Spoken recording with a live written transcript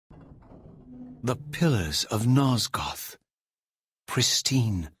The pillars of Nosgoth,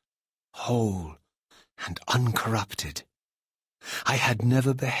 pristine, whole, and uncorrupted. I had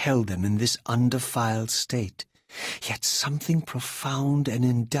never beheld them in this undefiled state, yet something profound and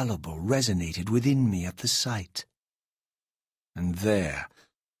indelible resonated within me at the sight. And there,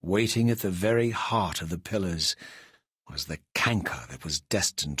 waiting at the very heart of the pillars, was the canker that was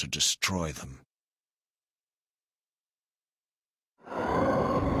destined to destroy them.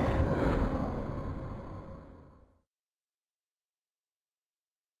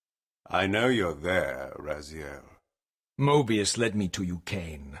 I know you're there, Raziel. Mobius led me to you,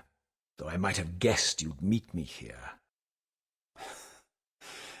 Kain, though I might have guessed you'd meet me here.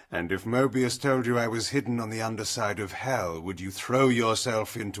 And if Mobius told you I was hidden on the underside of hell, would you throw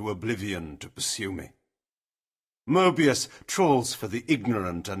yourself into oblivion to pursue me? Mobius trawls for the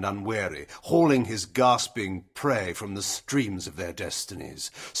ignorant and unwary, hauling his gasping prey from the streams of their destinies.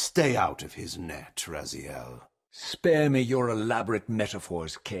 Stay out of his net, Raziel. Spare me your elaborate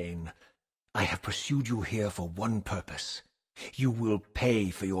metaphors, Kain. I have pursued you here for one purpose. You will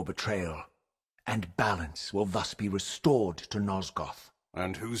pay for your betrayal, and balance will thus be restored to Nosgoth.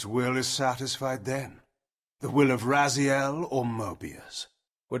 And whose will is satisfied then? The will of Raziel or Mobius?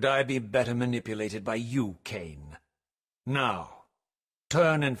 Would I be better manipulated by you, Kain? Now,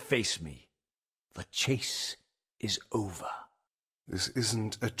 turn and face me. The chase is over. This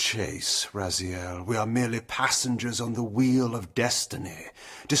isn't a chase, Raziel. We are merely passengers on the wheel of destiny,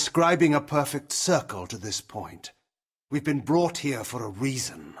 describing a perfect circle to this point. We've been brought here for a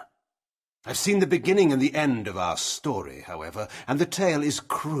reason. I've seen the beginning and the end of our story, however, and the tale is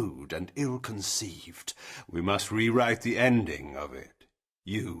crude and ill-conceived. We must rewrite the ending of it.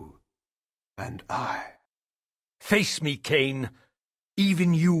 You and I. Face me, Kain.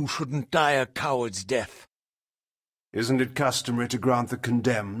 Even you shouldn't die a coward's death. Isn't it customary to grant the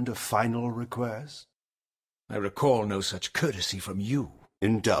condemned a final request? I recall no such courtesy from you.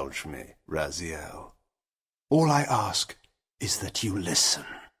 Indulge me, Raziel. All I ask is that you listen.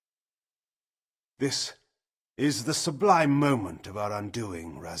 This is the sublime moment of our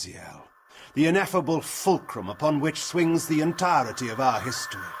undoing, Raziel. The ineffable fulcrum upon which swings the entirety of our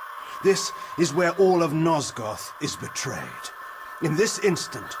history. This is where all of Nosgoth is betrayed. In this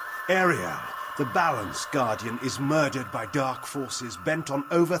instant, Ariel, the Balance Guardian, is murdered by dark forces bent on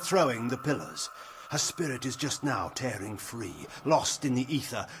overthrowing the pillars. Her spirit is just now tearing free, lost in the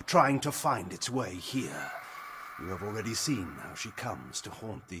ether, trying to find its way here. You have already seen how she comes to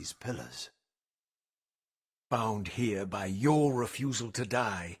haunt these pillars. Bound here by your refusal to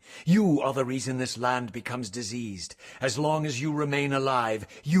die. You are the reason this land becomes diseased. As long as you remain alive,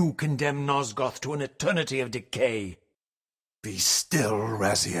 you condemn Nosgoth to an eternity of decay. Be still,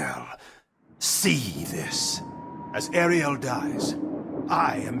 Raziel. See this. As Ariel dies,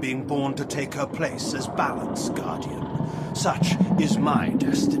 I am being born to take her place as Balance Guardian. Such is my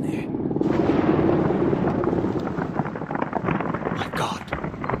destiny. My God.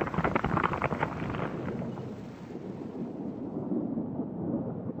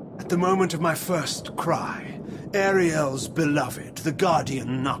 At the moment of my first cry, Ariel's beloved, the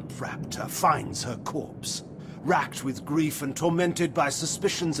Guardian Nutraptor, finds her corpse. Racked with grief and tormented by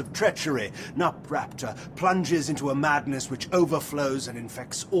suspicions of treachery, Nutraptor plunges into a madness which overflows and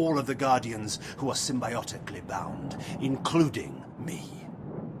infects all of the Guardians who are symbiotically bound, including me.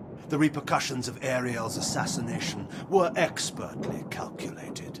 The repercussions of Ariel's assassination were expertly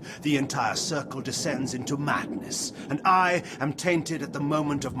calculated. The entire circle descends into madness, and I am tainted at the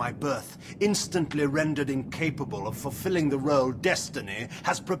moment of my birth, instantly rendered incapable of fulfilling the role destiny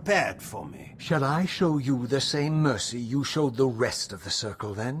has prepared for me. Shall I show you the same mercy you showed the rest of the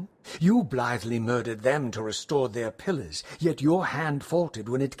circle, then? You blithely murdered them to restore their pillars, yet your hand faltered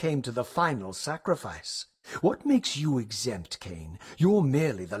when it came to the final sacrifice. What makes you exempt, Kain? You're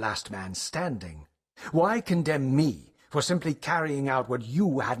merely the last man standing. Why condemn me for simply carrying out what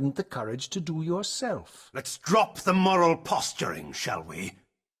you hadn't the courage to do yourself? Let's drop the moral posturing, shall we?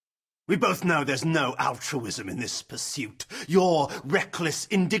 We both know there's no altruism in this pursuit. Your reckless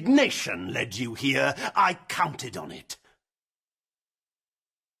indignation led you here. I counted on it.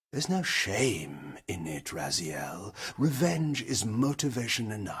 There's no shame in it, Raziel. Revenge is motivation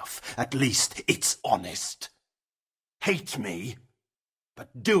enough. At least it's honest. Hate me,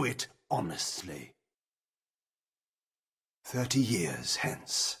 but do it honestly. 30 years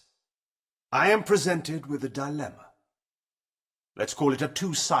hence, I am presented with a dilemma. Let's call it a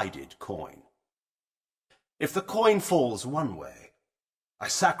two-sided coin. If the coin falls one way, I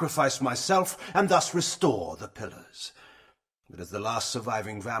sacrifice myself and thus restore the pillars. but as the last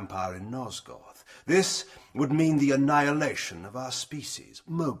surviving vampire in Nosgoth, this would mean the annihilation of our species.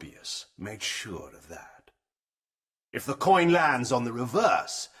 Mobius made sure of that. If the coin lands on the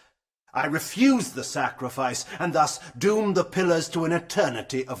reverse, I refuse the sacrifice and thus doom the pillars to an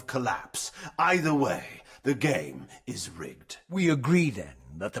eternity of collapse. Either way, the game is rigged. We agree, then,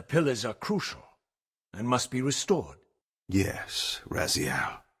 that the pillars are crucial and must be restored. Yes,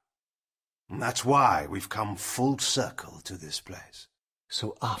 Raziel. And that's why we've come full circle to this place.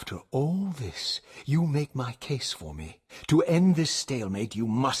 So after all this, you make my case for me. To end this stalemate, you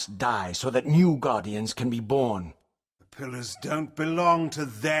must die so that new guardians can be born. The pillars don't belong to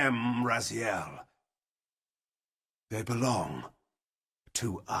them, Raziel. They belong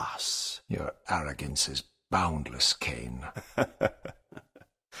to us. Your arrogance is boundless, Kain.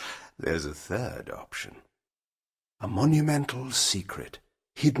 There's a third option. A monumental secret,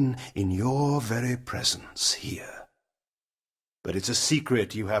 hidden in your very presence here. But it's a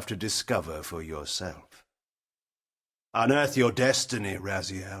secret you have to discover for yourself. Unearth your destiny,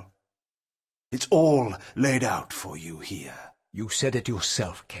 Raziel. It's all laid out for you here. You said it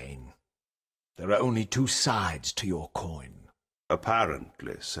yourself, Kain. There are only two sides to your coin.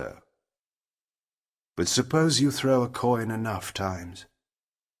 Apparently so. But suppose you throw a coin enough times.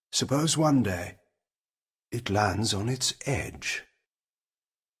 Suppose one day it lands on its edge.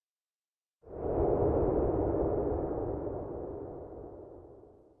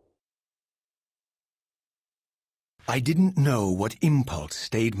 I didn't know what impulse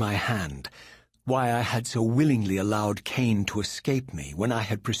stayed my hand, why I had so willingly allowed Kain to escape me when I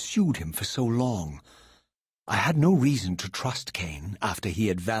had pursued him for so long. I had no reason to trust Kain after he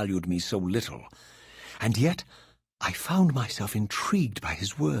had valued me so little, and yet I found myself intrigued by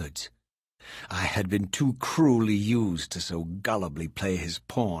his words. I had been too cruelly used to so gullibly play his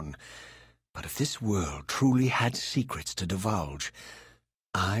pawn, but if this world truly had secrets to divulge,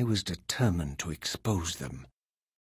 I was determined to expose them.